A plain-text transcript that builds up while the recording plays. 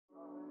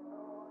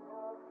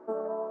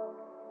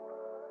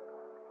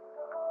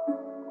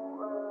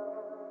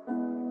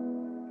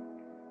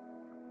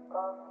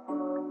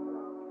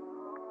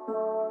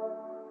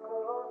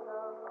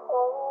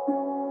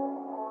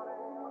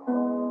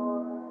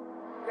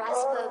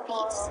Raspo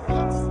Beats.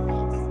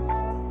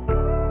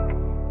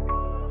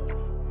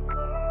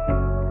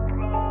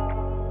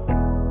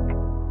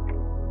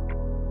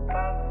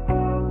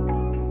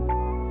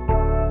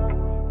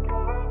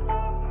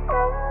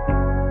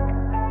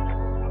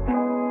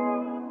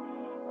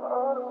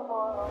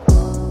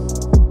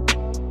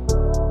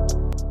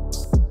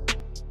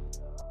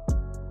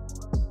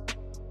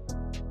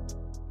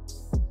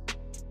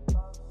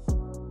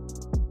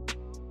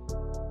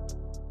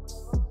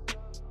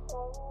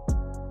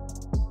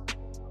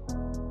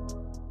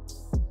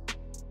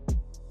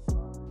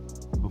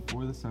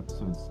 Before this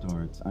episode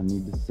starts, I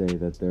need to say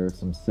that there are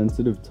some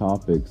sensitive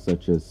topics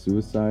such as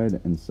suicide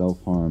and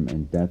self-harm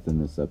and death in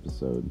this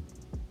episode.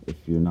 If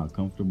you're not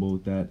comfortable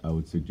with that, I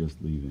would suggest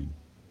leaving.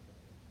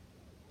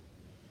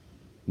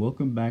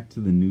 Welcome back to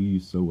the Knew You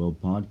So Well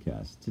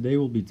podcast. Today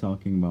we'll be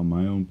talking about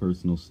my own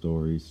personal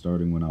story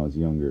starting when I was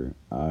younger.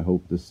 I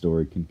hope this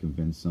story can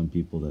convince some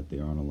people that they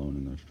aren't alone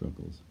in their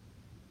struggles.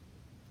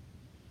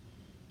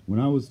 When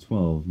I was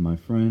 12, my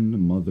friend,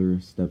 mother,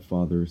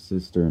 stepfather,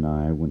 sister, and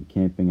I went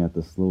camping at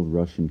this little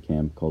Russian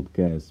camp called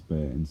KSP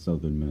in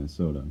southern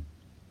Minnesota.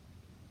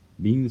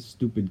 Being the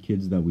stupid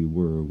kids that we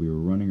were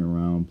running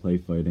around, play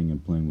fighting,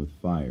 and playing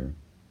with fire.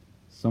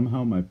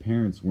 Somehow my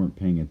parents weren't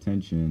paying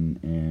attention,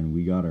 and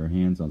we got our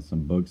hands on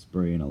some bug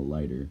spray and a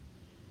lighter.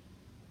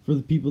 For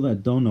the people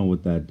that don't know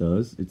what that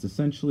does, it's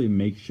essentially a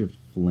makeshift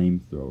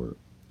flamethrower.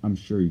 I'm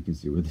sure you can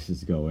see where this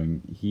is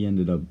going. He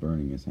ended up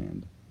burning his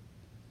hand.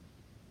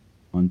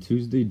 On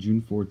Tuesday,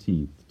 June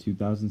 14th,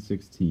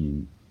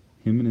 2016,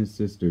 him and his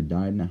sister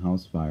died in a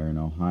house fire in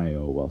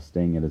Ohio while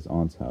staying at his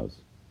aunt's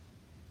house.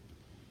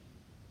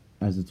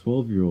 As a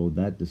 12-year-old,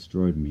 that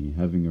destroyed me,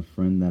 having a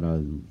friend that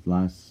I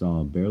last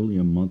saw barely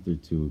a month or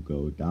two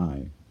ago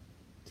die.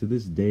 To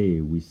this day,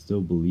 we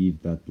still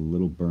believe that the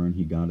little burn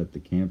he got at the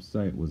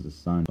campsite was a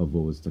sign of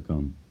what was to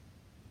come.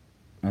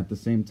 At the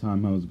same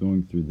time I was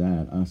going through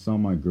that, I saw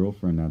my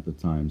girlfriend at the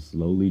time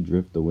slowly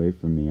drift away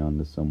from me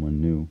onto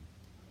someone new.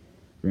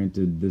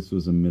 Granted, this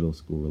was a middle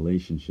school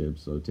relationship,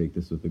 so take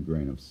this with a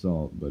grain of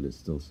salt, but it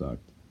still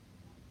sucked.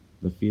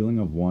 The feeling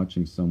of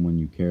watching someone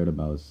you cared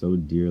about so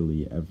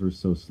dearly, ever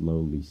so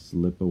slowly,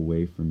 slip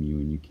away from you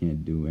and you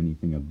can't do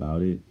anything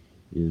about it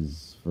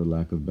is, for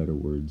lack of better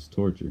words,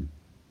 torture.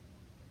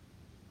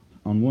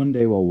 On one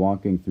day while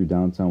walking through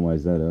downtown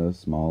Wayzata, a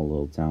small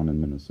little town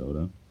in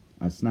Minnesota,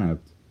 I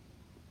snapped.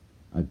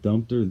 I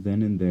dumped her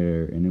then and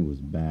there, and it was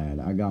bad.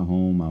 I got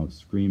home, I was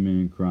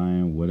screaming,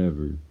 crying,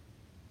 whatever.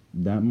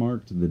 That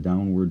marked the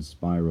downward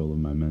spiral of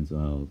my mental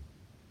health.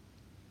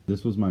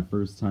 This was my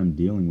first time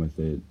dealing with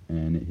it,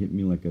 and it hit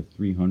me like a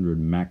 300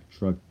 Mack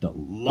truck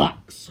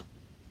deluxe.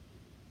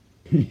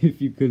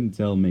 If you couldn't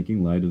tell,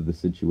 making light of the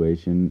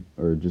situation,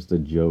 or just a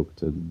joke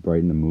to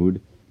brighten the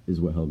mood, is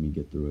what helped me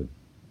get through it.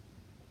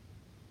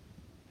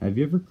 Have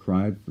you ever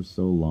cried for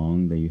so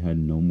long that you had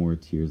no more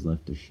tears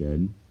left to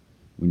shed?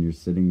 When you're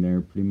sitting there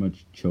pretty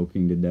much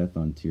choking to death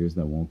on tears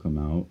that won't come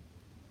out?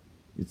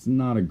 It's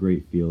not a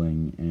great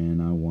feeling,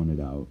 and I wanted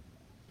out.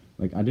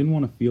 Like, I didn't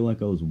want to feel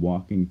like I was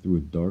walking through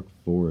a dark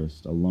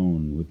forest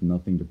alone with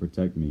nothing to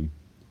protect me.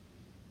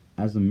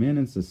 As a man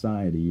in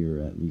society,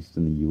 or at least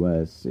in the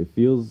US, it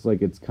feels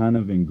like it's kind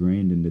of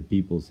ingrained into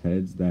people's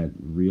heads that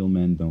real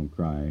men don't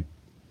cry.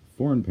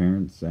 Foreign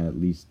parents,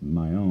 at least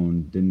my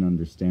own, didn't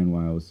understand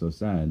why I was so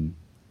sad.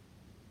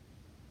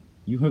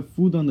 You have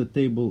food on the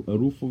table, a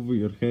roof over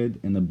your head,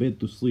 and a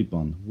bed to sleep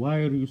on. Why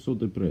are you so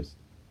depressed?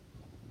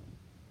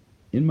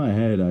 In my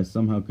head, I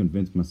somehow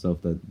convinced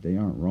myself that they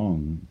aren't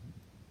wrong.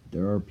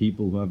 There are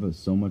people who have it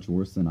so much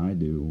worse than I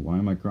do. Why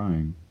am I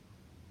crying?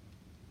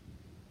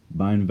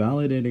 By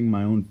invalidating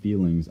my own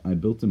feelings, I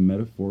built a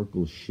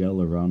metaphorical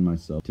shell around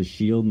myself to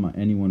shield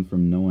anyone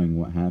from knowing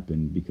what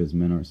happened because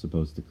men aren't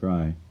supposed to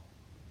cry.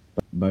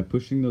 By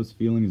pushing those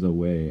feelings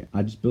away,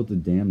 I just built a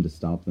dam to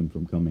stop them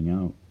from coming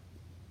out.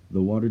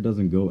 The water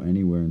doesn't go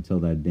anywhere until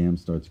that dam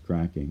starts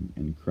cracking,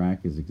 and crack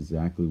is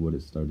exactly what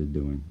it started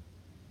doing.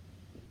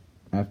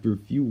 After a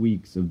few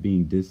weeks of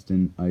being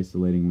distant,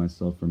 isolating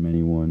myself from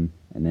anyone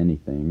and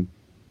anything,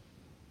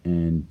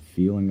 and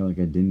feeling like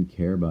I didn't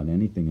care about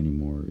anything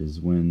anymore, is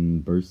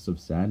when bursts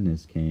of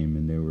sadness came,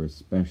 and they were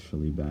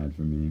especially bad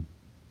for me.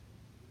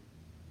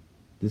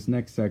 This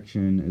next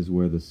section is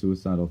where the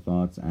suicidal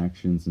thoughts,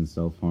 actions, and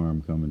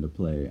self-harm come into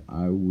play.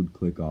 I would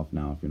click off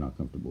now if you're not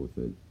comfortable with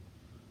it.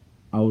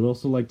 I would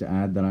also like to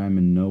add that I am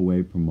in no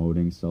way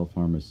promoting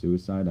self-harm or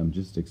suicide. I'm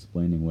just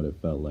explaining what it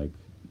felt like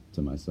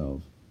to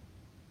myself.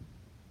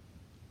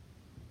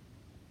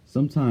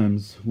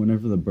 Sometimes,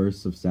 whenever the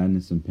bursts of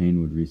sadness and pain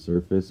would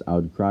resurface, I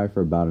would cry for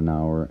about an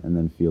hour and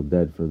then feel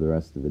dead for the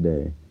rest of the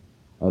day.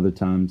 Other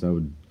times, I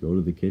would go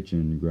to the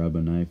kitchen, grab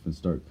a knife, and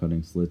start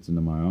cutting slits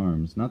into my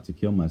arms, not to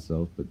kill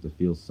myself, but to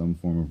feel some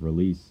form of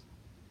release.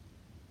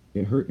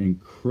 It hurt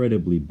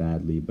incredibly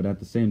badly, but at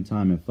the same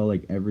time, it felt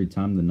like every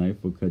time the knife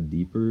would cut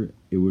deeper,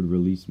 it would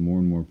release more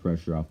and more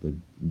pressure off the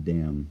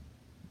dam,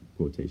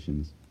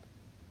 quotations.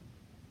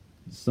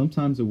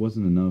 Sometimes it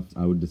wasn't enough.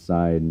 I would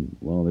decide,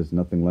 well, there's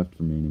nothing left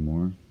for me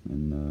anymore,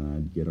 and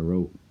I'd get a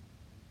rope.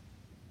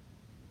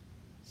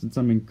 Since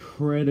I'm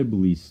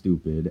incredibly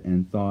stupid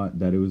and thought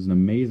that it was an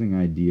amazing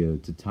idea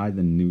to tie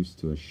the noose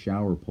to a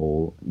shower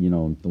pole, you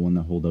know, the one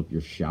that hold up your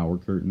shower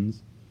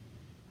curtains,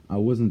 I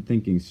wasn't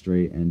thinking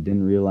straight and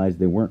didn't realize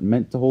they weren't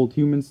meant to hold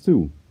humans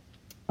too.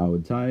 I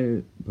would tie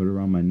it, put it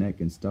around my neck,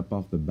 and step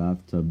off the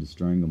bathtub to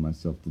strangle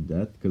myself to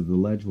death because the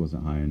ledge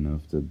wasn't high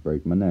enough to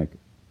break my neck.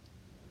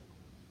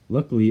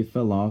 Luckily, it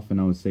fell off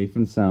and I was safe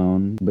and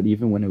sound, but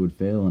even when it would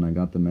fail and I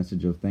got the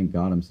message of thank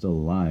God I'm still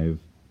alive,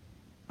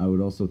 I would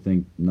also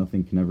think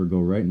nothing can ever go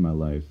right in my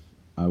life.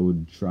 I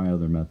would try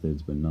other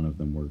methods, but none of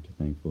them worked,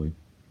 thankfully.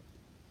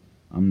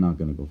 I'm not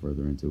going to go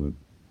further into it.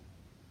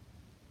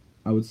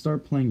 I would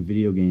start playing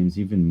video games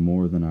even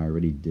more than I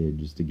already did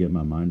just to get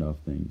my mind off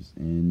things,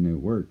 and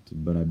it worked,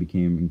 but I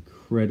became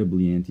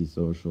incredibly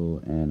antisocial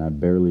and I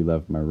barely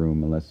left my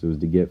room unless it was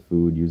to get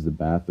food, use the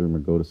bathroom, or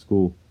go to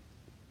school.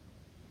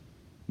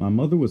 My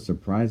mother was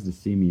surprised to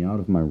see me out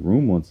of my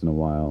room once in a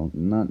while.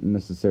 Not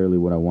necessarily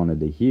what I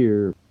wanted to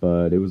hear,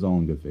 but it was all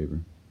in good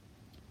favor.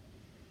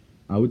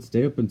 I would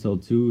stay up until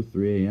 2,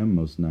 3 a.m.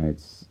 most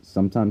nights,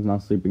 sometimes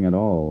not sleeping at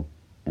all,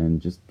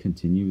 and just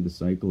continue the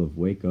cycle of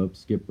wake up,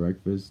 skip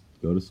breakfast,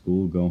 go to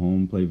school, go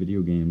home, play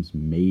video games,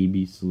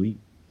 maybe sleep.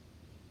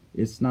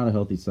 It's not a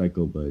healthy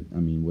cycle, but I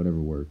mean, whatever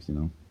works, you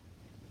know.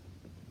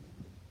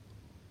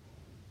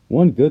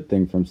 One good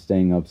thing from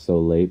staying up so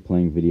late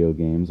playing video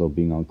games while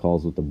being on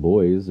calls with the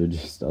boys or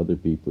just other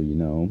people, you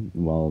know,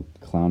 while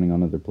clowning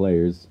on other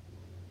players.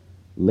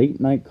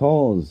 Late night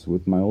calls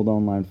with my old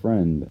online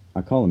friend.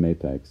 I call him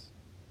Apex.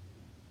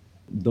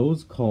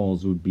 Those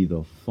calls would be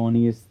the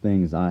funniest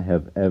things I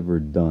have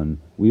ever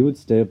done. We would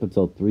stay up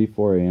until 3,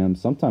 4 a.m.,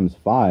 sometimes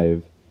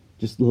 5,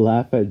 just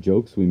laugh at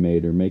jokes we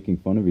made or making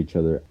fun of each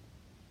other.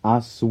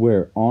 I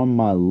swear, on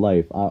my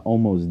life, I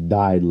almost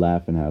died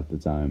laughing half the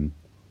time.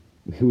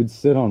 We would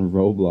sit on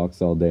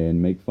Roblox all day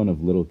and make fun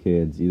of little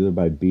kids, either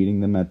by beating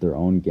them at their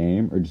own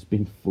game or just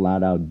being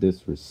flat out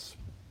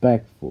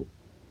disrespectful.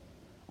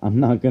 I'm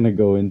not gonna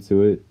go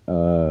into it,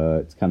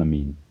 it's kinda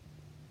mean.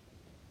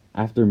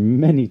 After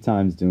many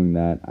times doing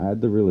that, I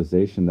had the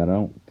realization that I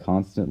don't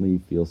constantly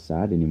feel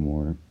sad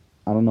anymore.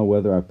 I don't know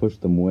whether I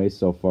pushed them away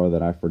so far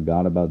that I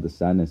forgot about the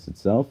sadness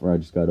itself or I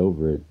just got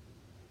over it.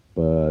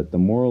 But the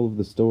moral of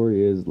the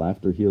story is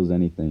laughter heals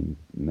anything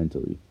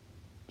mentally.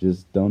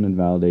 Just don't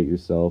invalidate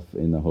yourself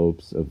in the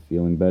hopes of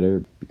feeling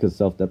better, because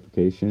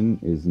self-deprecation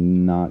is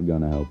not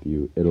gonna help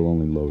you. It'll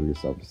only lower your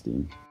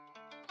self-esteem.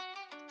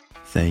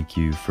 Thank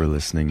you for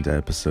listening to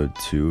episode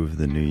 2 of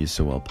the Knew You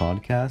So Well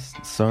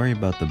podcast. Sorry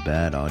about the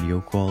bad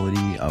audio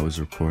quality. I was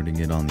recording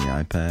it on the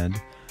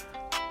iPad,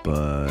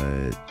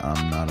 but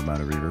I'm not about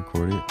to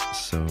re-record it.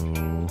 So,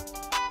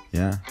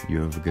 yeah,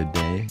 you have a good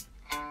day.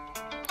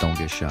 Don't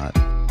get shot.